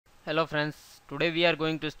Hello friends, today we are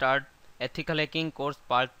going to start Ethical Hacking course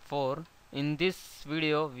part 4. In this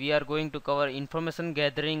video we are going to cover information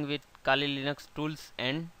gathering with Kali Linux tools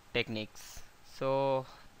and techniques. So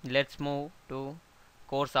let's move to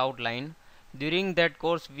course outline. During that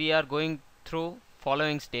course we are going through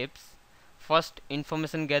following steps. First,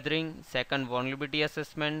 information gathering. Second, vulnerability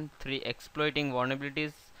assessment. 3, exploiting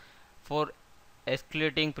vulnerabilities. 4,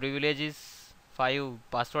 escalating privileges. 5,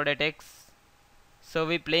 password attacks. So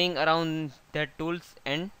we playing around their tools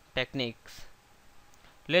and techniques.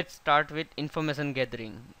 Let's start with information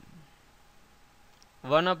gathering.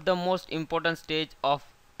 One of the most important stage of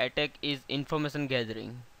attack is information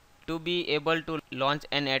gathering. To be able to launch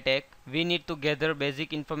an attack, we need to gather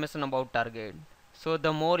basic information about target. So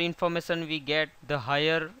the more information we get, the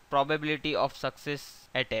higher probability of success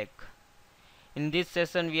attack. In this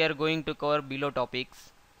session we are going to cover below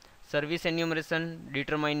topics: service enumeration,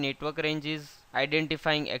 determine network ranges,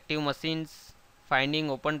 identifying active machines, finding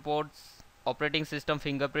open ports, operating system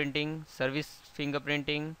fingerprinting, service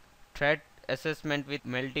fingerprinting, threat assessment with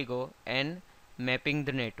Meltigo, and mapping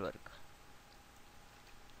the network.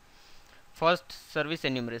 First, service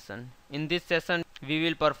enumeration. In this session we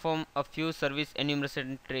will perform a few service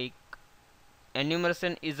enumeration tricks.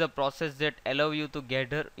 Enumeration is a process that allows you to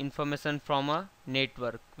gather information from a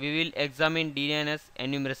network. We will examine DNS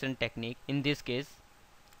enumeration technique. In this case,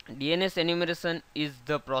 DNS enumeration is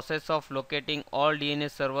the process of locating all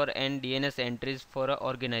DNS server and DNS entries for an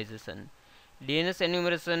organization. DNS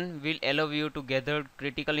enumeration will allow you to gather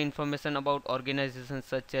critical information about organizations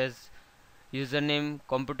such as username,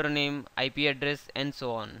 computer name, IP address, and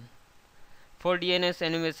so on. For DNS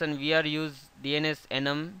enumeration, we are use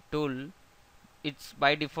DNSenum tool. It's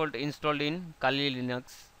by default installed in Kali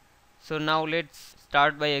Linux. So now let's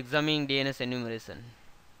start by examining DNS enumeration.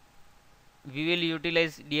 We will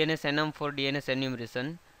utilize DNSenum for DNS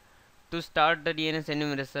enumeration. To start the DNS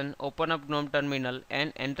enumeration, open up GNOME terminal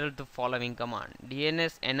and enter the following command: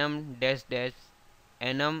 DNSenum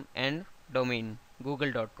 -enum and domain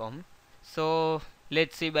google.com. So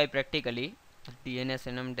let's see by practically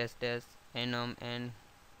DNSenum -enum and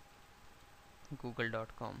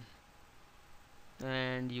google.com,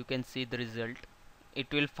 and you can see the result.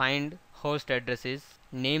 It will find host addresses,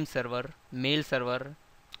 name server, mail server.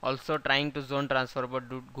 Also trying to zone transfer, but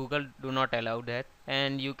Google do not allow that.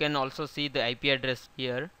 And you can also see the IP address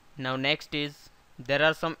here. Now next is, there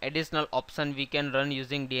are some additional options we can run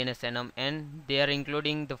using DNSenum, and they are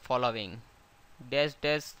including the following: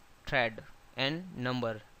 --thread and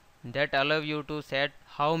number, that allow you to set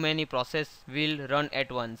how many processes will run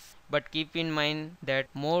at once. But keep in mind that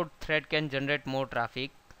more thread can generate more traffic,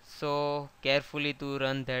 so carefully to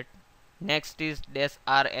run that. Next is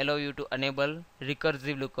 -r, allow you to enable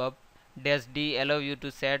recursive lookup. -d allow you to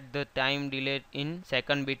set the time delay in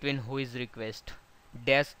second between who is request.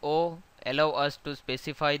 -o allow us to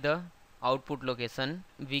specify the output location.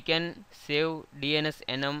 We can save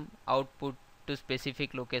DNSenum output to specific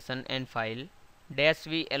location and file.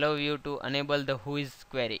 -v allow you to enable the whois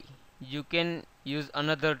query. You can use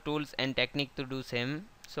another tools and technique to do same.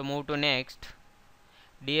 So move to next,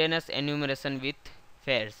 DNS enumeration with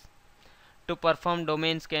fairs. To perform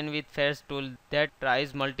domain scan with fairs tool that tries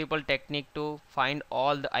multiple technique to find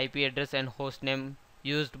all the IP address and host name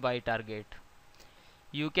used by target.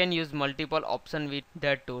 You can use multiple option with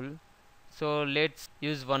that tool. So let's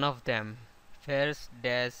use one of them. Fairs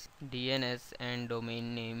 -DNS and domain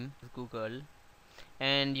name Google,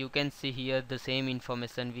 and you can see here the same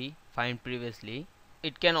information we find previously.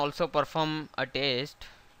 It can also perform a test.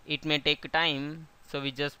 It may take time, so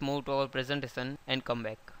we just move to our presentation and come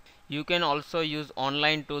back. You can also use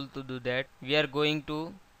online tool to do that. We are going to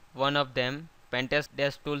one of them,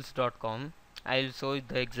 pentest-tools.com. I will show you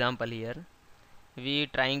the example here. We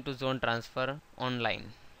trying to zone transfer online.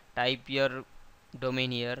 Type your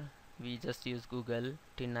domain here. We just use Google.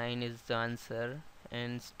 9 is the answer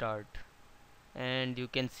and start. And you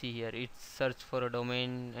can see here it's search for a domain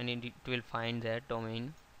and it will find that domain,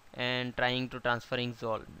 and trying to transferring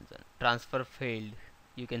zone. Transfer failed.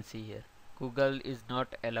 You can see here. Google is not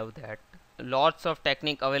allow that. Lots of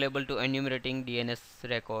technique available to enumerating DNS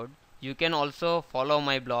record. You can also follow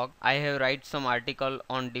my blog. I have write some article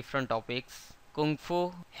on different topics.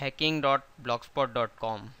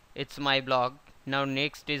 kungfuhacking.blogspot.com. It's my blog. Now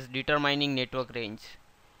next is determining network range.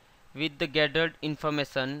 With the gathered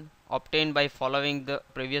information obtained by following the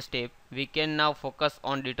previous step, we can now focus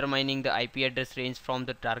on determining the IP address range from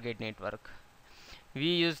the target network. We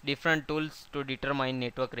use different tools to determine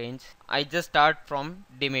network range. I just start from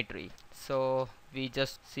Dimitri. So we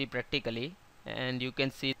just see practically, and you can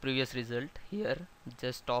see previous result here.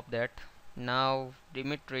 Just stop that. Now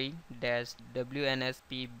Dimitri dash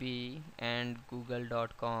WNSPB and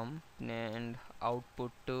google.com and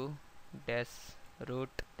output to dash root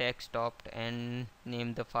text opt and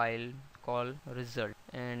name the file call result,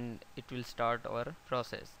 and it will start our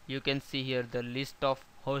process. You can see here the list of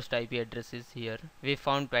host IP addresses here. We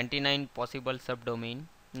found 29 possible subdomain.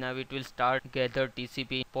 Now it will start gather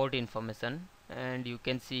TCP port information, and you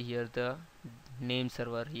can see here the name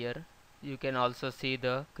server here. You can also see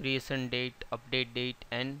the creation date, update date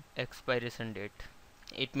and expiration date.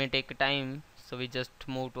 It may take time, so we just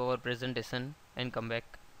move to our presentation and come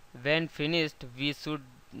back. When finished, we should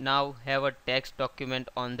now have a text document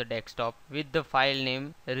on the desktop with the file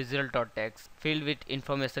name result.txt filled with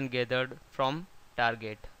information gathered from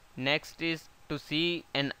target. Next is to see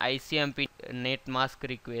an ICMP netmask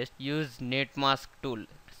request, use netmask tool.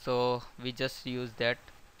 So we just use that.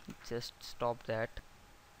 Just stop that.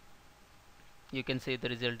 You can see the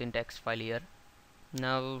result in text file here.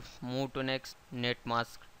 Now move to next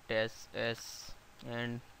netmask test s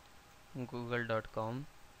and google.com,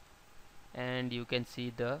 and you can see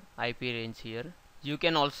the IP range here. You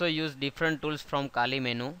can also use different tools from Kali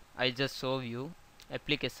menu. I just show you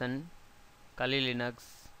application, Kali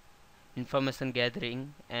Linux, information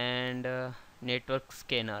gathering and network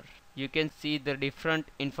scanner. You can see the different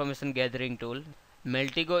information gathering tool.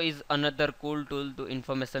 Meltigo is another cool tool to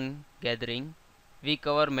information gathering. We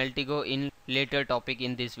cover Meltigo in later topic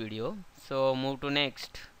in this video. So move to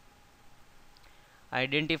next.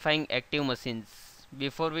 Identifying active machines.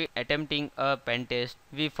 Before we attempting a pen test,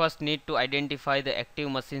 we first need to identify the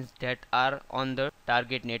active machines that are on the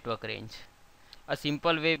target network range. A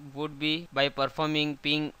simple way would be by performing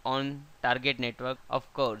ping on target network.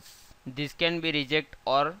 Of course, this can be rejected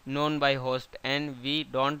or known by host, and we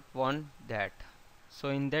don't want that. So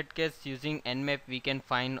in that case, using nmap we can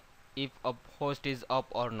find if a host is up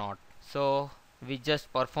or not. So we just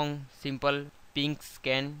perform simple ping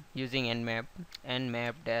scan using nmap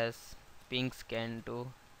dash ping scan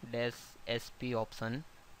to dash sp option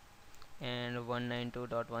and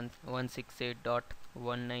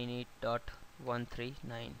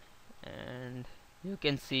 192.168.198.139, and you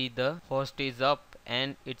can see the host is up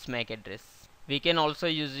and its MAC address. We can also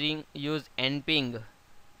use nping.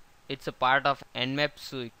 It's a part of nmap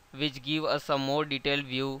suite which give us a more detailed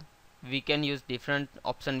view. We can use different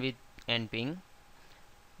option with nping,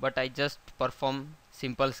 but I just perform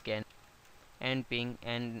simple scan nping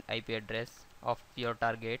and IP address of your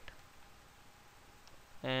target,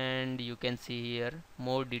 and you can see here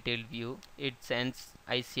more detailed view. It sends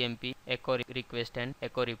ICMP echo request and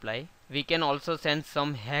echo reply. We can also send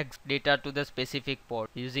some hex data to the specific port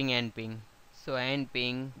using nping. So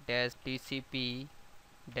nping dash TCP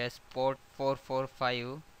dash port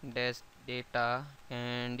 445 dash data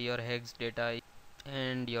and your hex data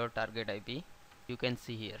and your target IP. You can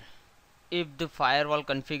see here. If the firewall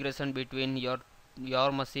configuration between your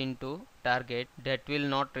machine to target that will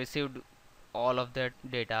not receive all of that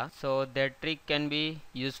data, so that trick can be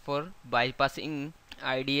used for bypassing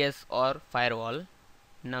IDS or firewall.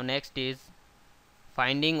 Now next is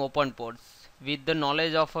finding open ports. With the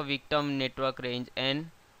knowledge of a victim network range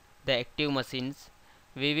and the active machines,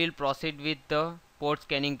 we will proceed with the port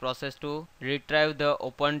scanning process to retrieve the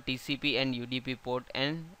open TCP and UDP port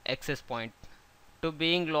and access point. To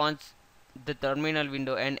being launched the terminal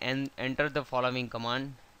window and enter the following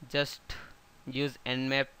command. Just use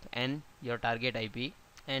nmap and your target IP,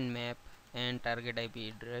 nmap and target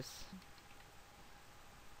IP address,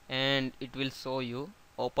 and it will show you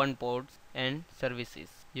open ports and services.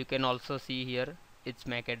 You can also see here its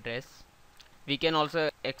MAC address. We can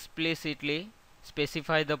also explicitly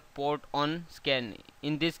specify the port on scan.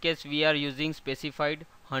 In this case we are using specified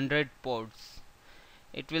 100 ports.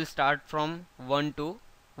 It will start from 1 to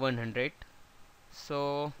 100.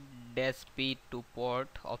 So dash p to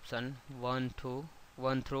port option 1 through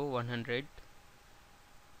 100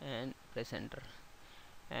 and press enter,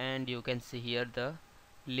 and you can see here the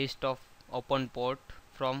list of open port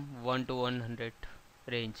from 1 to 100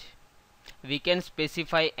 range. We can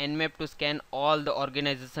specify nmap to scan all the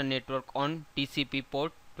organization network on TCP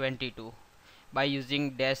port 22 by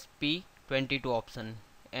using dash p 22 option,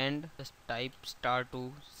 and just type star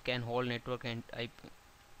to scan whole network and IP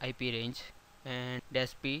range and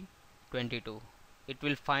dash p 22. It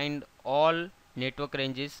will find all network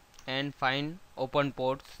ranges and find open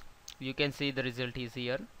ports. You can see the result is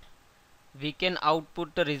here. We can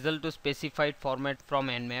output the result to specified format from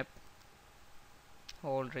nmap.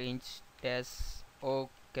 Whole range dash o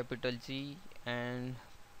capital G and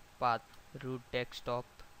path root text top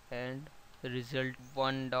and result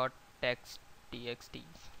 1.txt,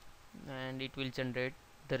 and it will generate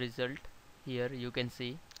the result Here you can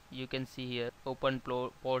see here open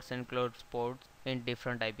ports and closed ports in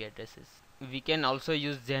different IP addresses. We can also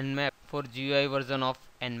use Zenmap for GUI version of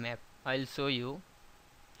Nmap. I'll show you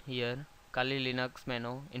here. Kali Linux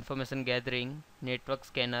menu, information gathering, network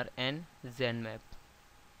scanner and Zenmap.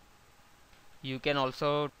 You can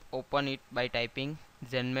also open it by typing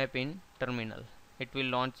Zenmap in terminal. It will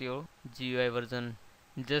launch your GUI version.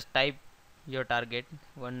 Just type your target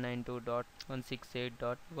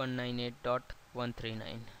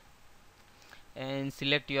 192.168.198.139 and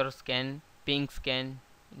select your ping scan,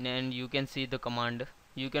 and you can see the command.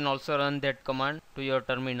 You can also run that command to your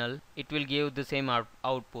terminal. It will give the same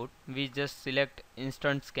output. We just select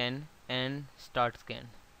instant scan and start scan,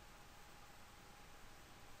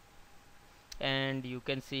 and you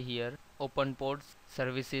can see here open ports,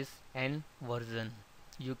 services and version.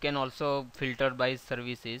 You can also filter by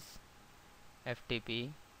services,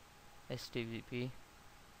 FTP, HTTP.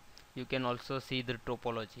 You can also see the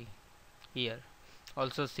topology here,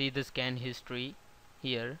 also see the scan history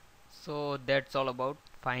here. So that's all about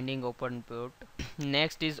finding open port.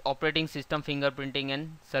 Next is operating system fingerprinting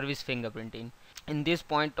and service fingerprinting. In this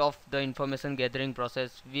point of the information gathering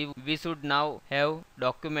process, we should now have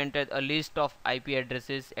documented a list of IP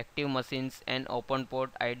addresses, active machines and open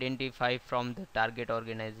port identified from the target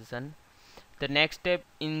organization. The next step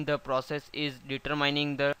in the process is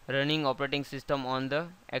determining the running operating system on the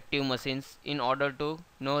active machines. In order to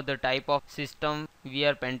know the type of system we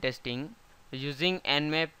are pen testing, using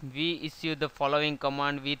Nmap we issue the following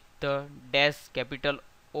command with the -capital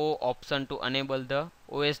O option to enable the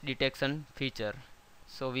OS detection feature.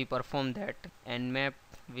 So we perform that Nmap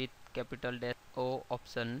with capital O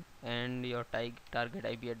option and your target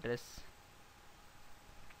IP address,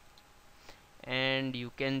 and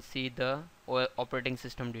you can see the operating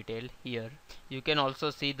system detail here. You can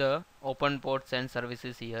also see the open ports and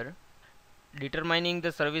services here. Determining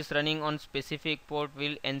the service running on specific port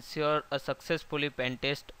will ensure a successfully pen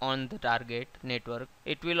test on the target network.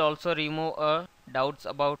 It will also remove doubts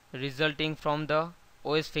about resulting from the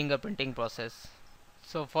OS fingerprinting process.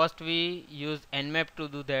 So first we use Nmap. To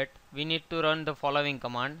do that, we need to run the following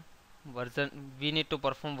command. We need to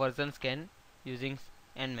perform version scan using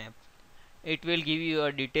Nmap. It will give you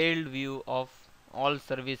a detailed view of all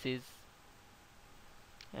services,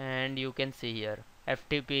 and you can see here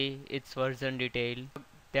FTP, its version detail.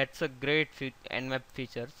 That's a great Nmap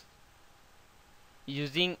features.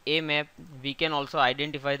 Using AMap we can also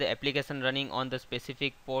identify the application running on the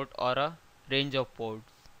specific port or a range of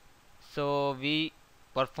ports. So we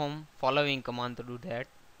perform following command to do that.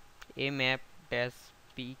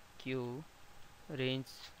 AMap-pq range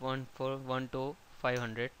 1 to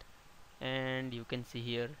 500, and you can see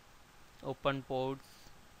here open ports,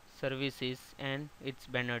 services and its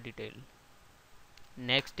banner detail.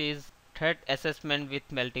 Next is threat assessment with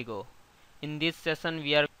Meltigo. In this session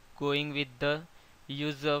we are going with the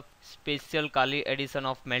use of special Kali edition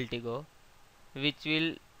of Meltigo, which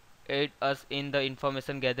will aid us in the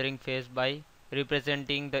information gathering phase by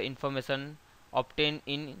representing the information obtained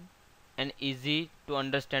in an easy to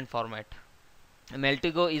understand format.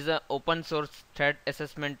 Meltigo is an open source threat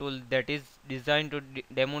assessment tool that is designed to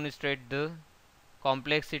demonstrate the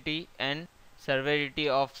complexity and severity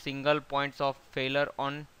of single points of failure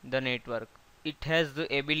on the network. It has the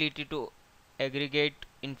ability to aggregate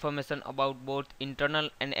information about both internal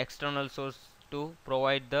and external sources to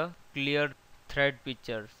provide the clear threat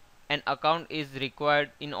pictures. An account is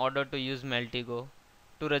required in order to use Meltigo.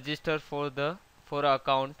 To register for an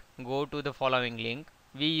account, go to the following link.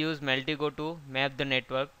 We use Meltigo to map the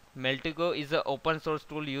network. Meltigo is an open source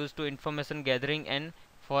tool used to information gathering and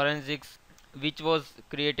forensics, which was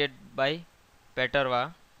created by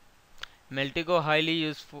Peterva. Meltigo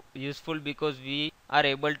highly useful because we are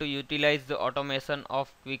able to utilize the automation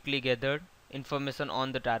of quickly gathered information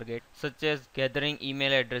on the target, such as gathering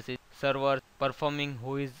email addresses, servers, performing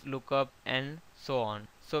whois lookup and so on.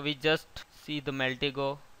 So we just see the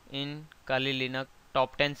Meltigo in Kali Linux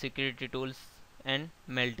top 10 security tools and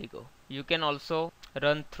Meltigo. You can also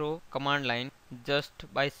run through command line just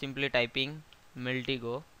by simply typing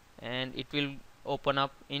Meltigo, and it will open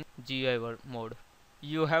up in GUI mode.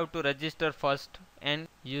 You have to register first and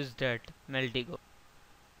use that Meltigo.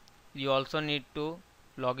 You also need to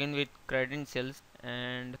log in with credentials,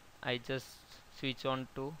 and I just switch on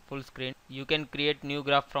to full screen. You can create new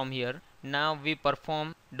graph from here. Now we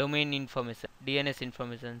perform domain information, DNS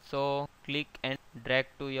information. So click and drag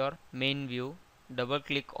to your main view. Double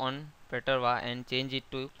click on Peterva and change it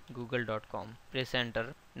to google.com. Press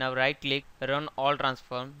enter. Now right click, run all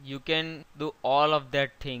transform. You can do all of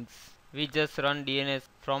that things. We just run DNS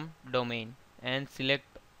from domain and select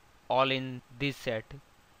all in this set.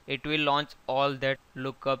 It will launch all that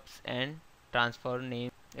lookups and transfer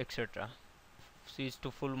name, etc. Switch to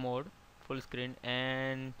full mode, full screen,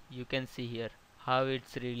 and you can see here how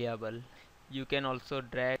it's reliable. You can also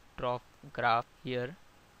drag drop graph here.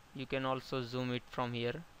 You can also zoom it from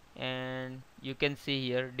here, and you can see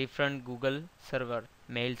here different Google server,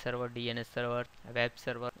 mail server, DNS server, web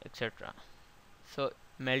server, etc. So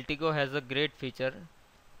Meltigo has a great feature.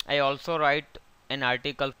 I also write an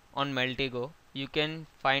article on Meltigo. You can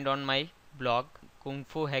find on my blog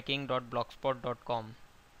kungfuhacking.blogspot.com.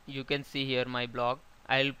 You can see here my blog.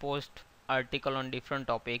 I'll post article on different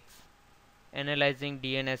topics analyzing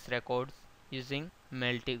DNS records using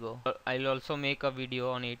Meltigo. I'll also make a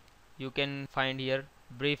video on it. You can find here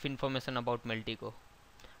brief information about Meltigo,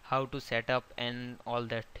 how to set up and all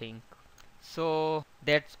that thing. So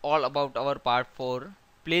that's all about our part 4.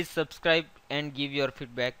 Please subscribe and give your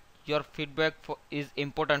feedback. Your feedback is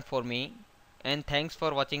important for me, and thanks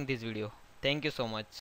for watching this video. Thank you so much.